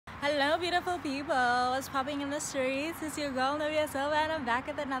Hello beautiful people, what's popping in the streets? It's your girl Novia Silva and I'm back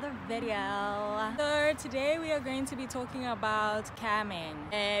with another video. So today we are going to be talking about camming,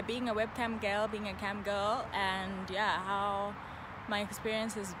 being a webcam girl, being a cam girl, and yeah, how my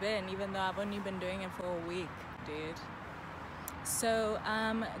experience has been, even though I've only been doing it for a week, dude. So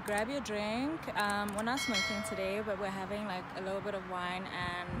grab your drink. We're not smoking today, but we're having like a little bit of wine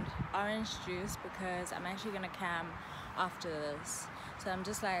and orange juice because I'm actually gonna cam after this. So I'm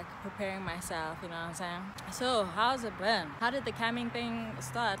just like preparing myself, you know what I'm saying? So how's it been? How did the camming thing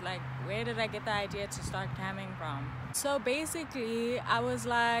start? Like, where did I get the idea to start camming from? So basically I was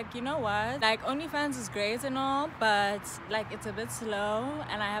like, you know what, like OnlyFans is great and all, but like it's a bit slow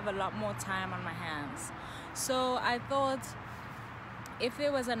and I have a lot more time on my hands. So I thought if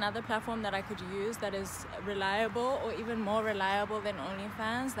there was another platform that I could use that is reliable or even more reliable than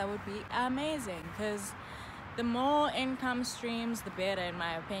OnlyFans, that would be amazing, because the more income streams, the better, in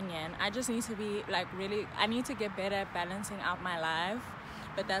my opinion. I just need to be like I need to get better at balancing out my life,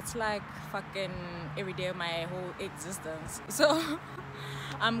 but that's like fucking every day of my whole existence. So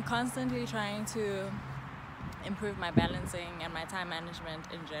I'm constantly trying to improve my balancing and my time management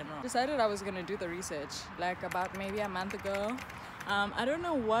in general. Decided I was gonna do the research like about maybe a month ago. I don't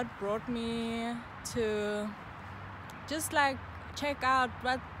know what brought me to just like check out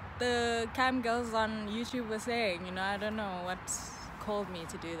what the cam girls on YouTube were saying, you know. I don't know what called me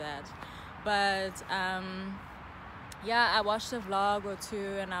to do that, but yeah, I watched a vlog or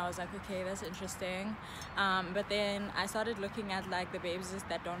two and I was like, okay, that's interesting, but then I started looking at like the babes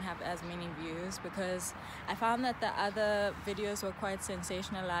that don't have as many views, because I found that the other videos were quite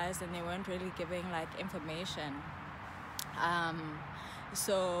sensationalized and they weren't really giving like information.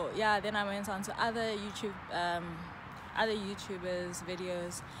 So yeah, then I went on to other YouTubers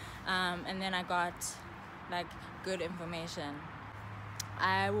videos, and then I got like good information.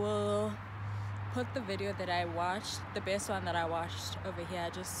 I will put the video that I watched, the best one that I watched, over here,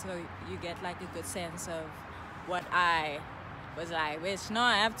 just so you get like a good sense of what I was like. Bitch, no,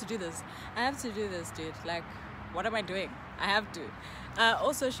 I have to do this, dude. Like, what am I doing? I have to.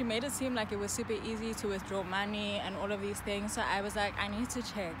 Also, she made it seem like it was super easy to withdraw money and all of these things, so I was like, I need to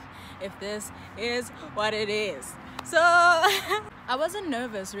check if this is what it is. So I wasn't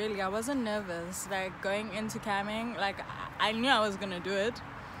nervous, really. I wasn't nervous like going into camming. Like, I knew I was gonna do it,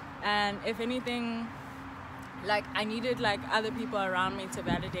 and if anything, like I needed like other people around me to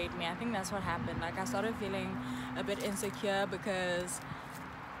validate me. I think that's what happened. Like, I started feeling a bit insecure because,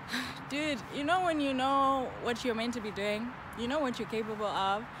 dude, you know when you know what you're meant to be doing, you know what you're capable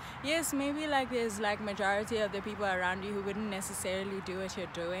of. Yes, maybe like there's like majority of the people around you who wouldn't necessarily do what you're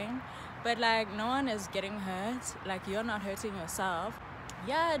doing, but like no one is getting hurt. Like, you're not hurting yourself.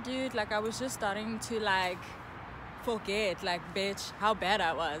 Yeah, dude, like I was just starting to like forget, like, bitch, how bad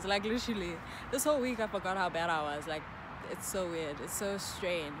I was. Like, literally this whole week I forgot how bad I was. Like, it's so weird, it's so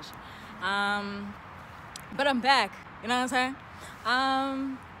strange. But I'm back, you know what I'm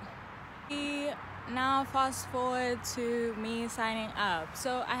saying? Now fast forward to me signing up.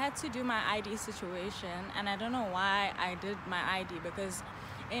 So I had to do my ID situation, and I don't know why I did my ID, because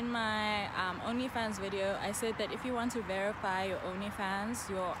in my OnlyFans video I said that if you want to verify your OnlyFans,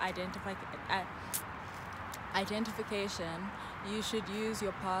 your identification, you should use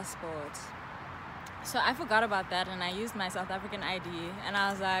your passport. So I forgot about that and I used my South African ID, and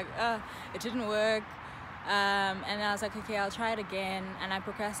I was like, it didn't work. And I was like, okay, I'll try it again, and I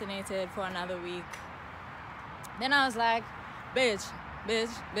procrastinated for another week. Then I was like, bitch,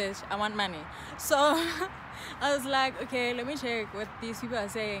 I want money. So I was like, okay, let me check what these people are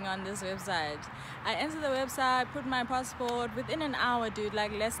saying on this website. I entered the website, put my passport. Within an hour, dude,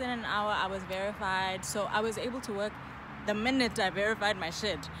 like less than an hour, I was verified. So I was able to work the minute I verified my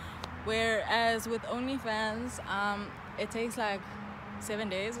shit. Whereas with OnlyFans, it takes like 7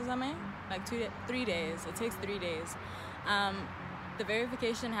 days or something. Like 3 days. It takes 3 days. The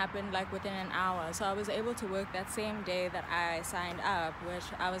verification happened like within an hour, so I was able to work that same day that I signed up, which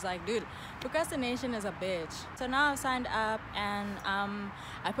I was like, dude, procrastination is a bitch. So now I've signed up, and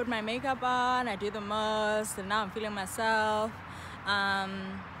I put my makeup on, I do the most, and now I'm feeling myself.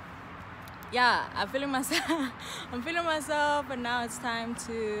 Yeah, I'm feeling myself, and now it's time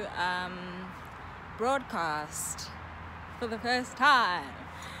to broadcast for the first time.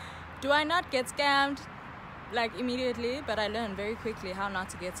 Do I not get scammed like immediately? But I learned very quickly how not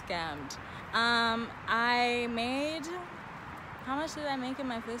to get scammed. I made, how much did I make in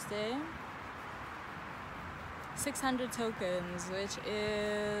my first day? 600 tokens, which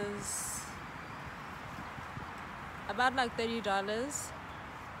is about like $30.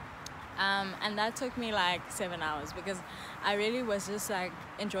 And that took me like 7 hours because I really was just like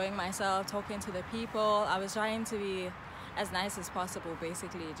enjoying myself, talking to the people. I was trying to be as nice as possible,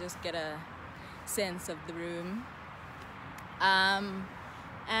 basically, just get a sense of the room.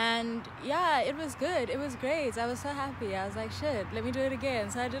 And yeah, it was good. It was great. I was so happy. I was like, shit, let me do it again.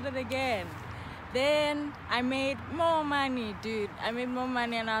 So I did it again. Then I made more money, dude. I made more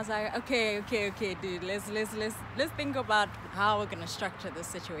money, and I was like, okay, dude. Let's think about how we're gonna structure this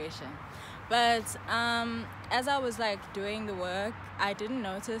situation. But as I was like doing the work, I didn't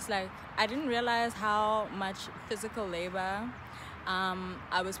realize how much physical labor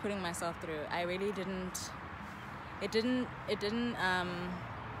I was putting myself through. I really didn't. It didn't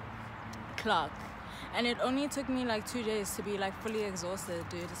clock, and it only took me like 2 days to be like fully exhausted,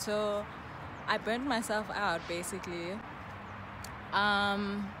 dude. So I burnt myself out basically,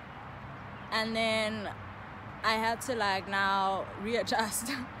 and then I had to like now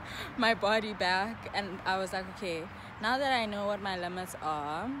readjust my body back, and I was like, okay, now that I know what my limits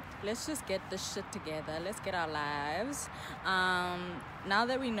are, let's just get this shit together. Let's get our lives. Now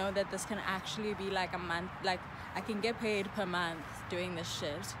that we know that this can actually be like a month, like I can get paid per month doing this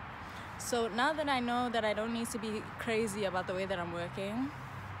shit. So now that I know that I don't need to be crazy about the way that I'm working,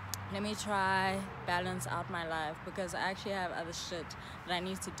 let me try balance out my life, because I actually have other shit that I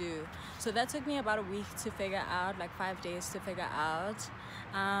need to do. So that took me about a week to figure out, like 5 days to figure out.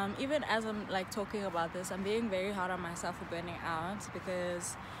 Even as I'm like talking about this, I'm being very hard on myself for burning out,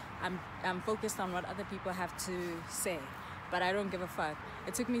 because I'm focused on what other people have to say, but I don't give a fuck.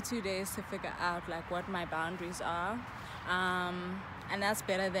 It took me 2 days to figure out like what my boundaries are. And that's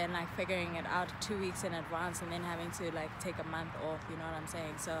better than like figuring it out 2 weeks in advance and then having to like take a month off, you know what I'm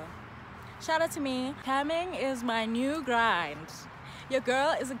saying? So shout out to me. Camming is my new grind. Your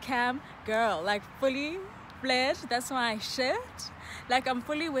girl is a cam girl, like fully fledged. That's my shit. Like I'm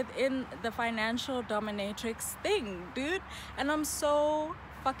fully within the financial dominatrix thing, dude. And I'm so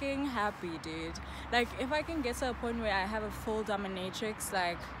fucking happy, dude. Like if I can get to a point where I have a full dominatrix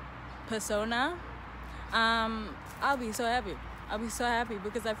like persona, I'll be so happy. I'll be so happy,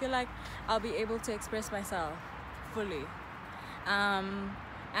 because I feel like I'll be able to express myself fully.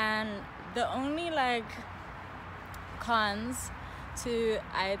 And the only like cons to,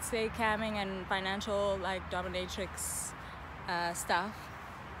 I'd say, camming and financial like dominatrix stuff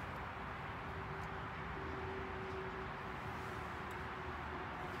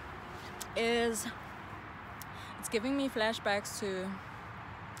is it's giving me flashbacks to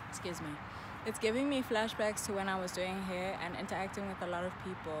when I was doing hair and interacting with a lot of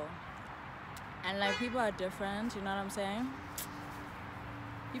people. And like people are different, you know what I'm saying?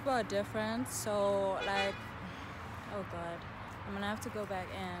 People are different, so like, oh god, I'm gonna have to go back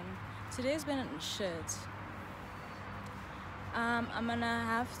in. Today's been shit. I'm gonna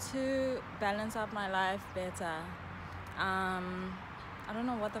have to balance out my life better. I don't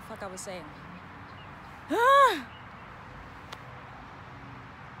know what the fuck I was saying.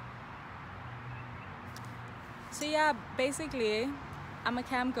 So yeah, basically, I'm a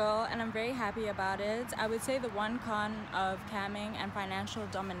cam girl and I'm very happy about it. I would say the one con of camming and financial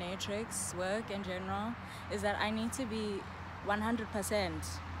dominatrix work in general is that I need to be 100%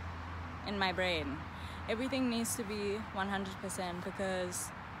 in my brain. Everything needs to be 100%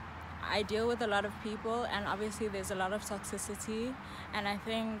 because I deal with a lot of people, and obviously there's a lot of toxicity, and I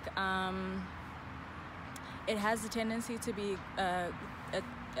think it has a tendency to be a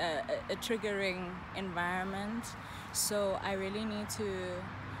triggering environment. So I really need to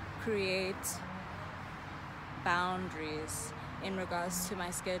create boundaries in regards to my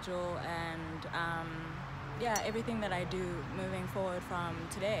schedule and yeah, everything that I do moving forward from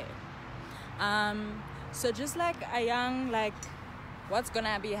today. So just like a young like what's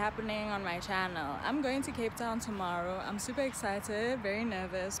gonna be happening on my channel, I'm going to Cape Town tomorrow. I'm super excited, very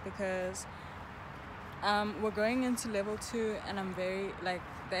nervous, because we're going into level 2, and I'm very like,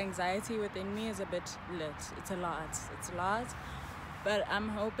 the anxiety within me is a bit lit. It's a lot, but I'm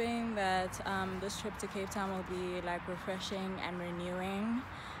hoping that this trip to Cape Town will be like refreshing and renewing.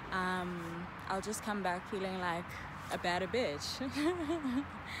 I'll just come back feeling like a bad bitch.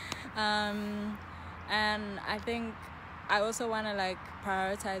 And I think I also want to like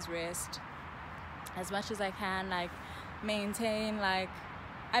prioritize rest as much as I can, like maintain, like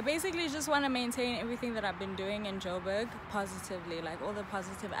I basically just want to maintain everything that I've been doing in Joburg positively, like all the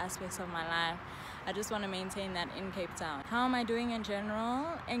positive aspects of my life. I just want to maintain that in Cape Town. How am I doing in general?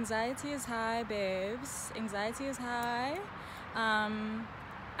 Anxiety is high, babes. Anxiety is high.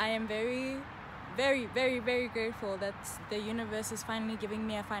 I am very, very, very, very grateful that the universe is finally giving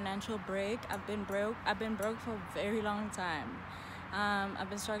me a financial break. I've been broke for a very long time. I've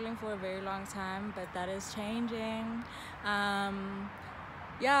been struggling for a very long time, but that is changing.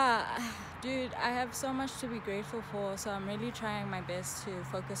 Yeah, dude, I have so much to be grateful for, so I'm really trying my best to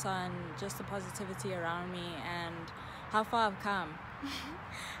focus on just the positivity around me and how far I've come.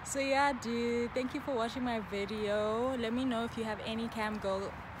 So yeah, dude, thank you for watching my video. Let me know if you have any cam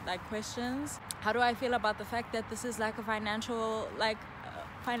girl like questions. How do I feel about the fact that this is like a financial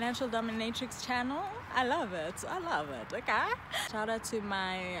dominatrix channel? I love it, okay? Shout out to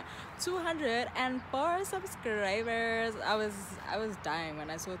my 204 subscribers. I was dying when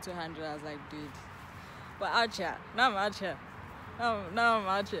I saw 200. I was like, dude, we're out here. No, I'm out here. No, I'm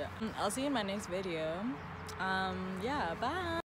out here. I'll see you in my next video. Yeah, bye.